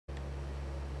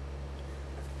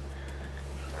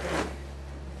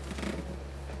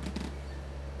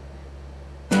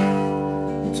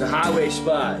It's a highway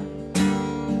spot.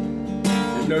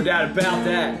 There's no doubt about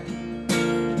that.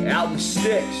 Out in the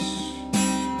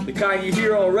sticks, the kind you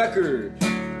hear on record.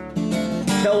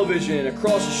 Television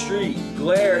across the street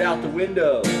glared out the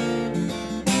window.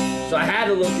 So I had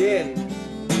to look in.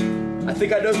 I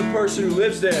think I know the person who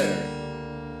lives there.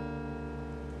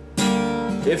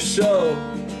 If so,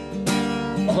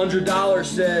 $100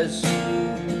 says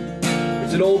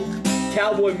it's an old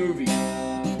cowboy movie.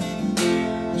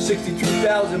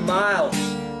 62,000 miles,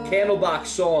 Candlebox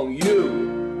song,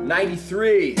 You.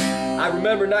 93, I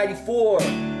remember 94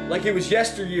 like it was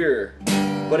yesteryear.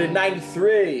 But in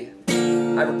 93,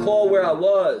 I recall where I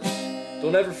was.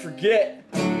 Don't ever forget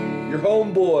your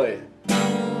homeboy.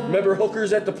 Remember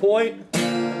Hookers at the Point?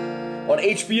 On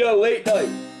HBO late night.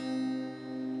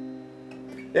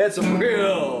 They had some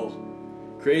real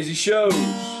crazy shows.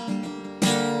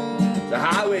 It's a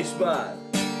highway spot.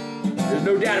 There's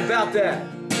no doubt about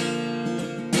that.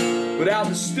 But out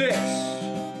in the sticks,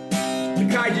 the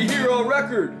kind you hear on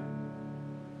record,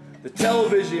 the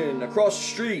television across the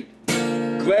street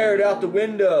glared out the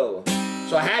window.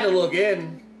 So I had to look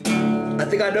in. I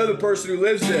think I know the person who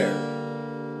lives there.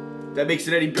 If that makes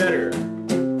it any better.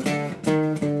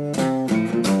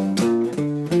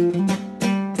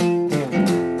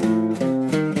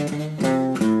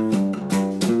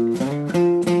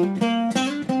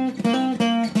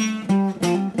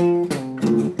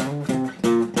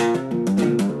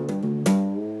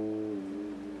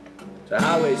 It's a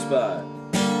highway spot.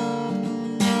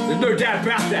 There's no doubt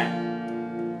about that.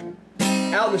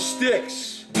 Out in the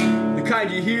sticks, the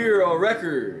kind you hear on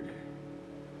record.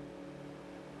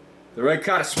 The right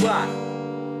kind of spot.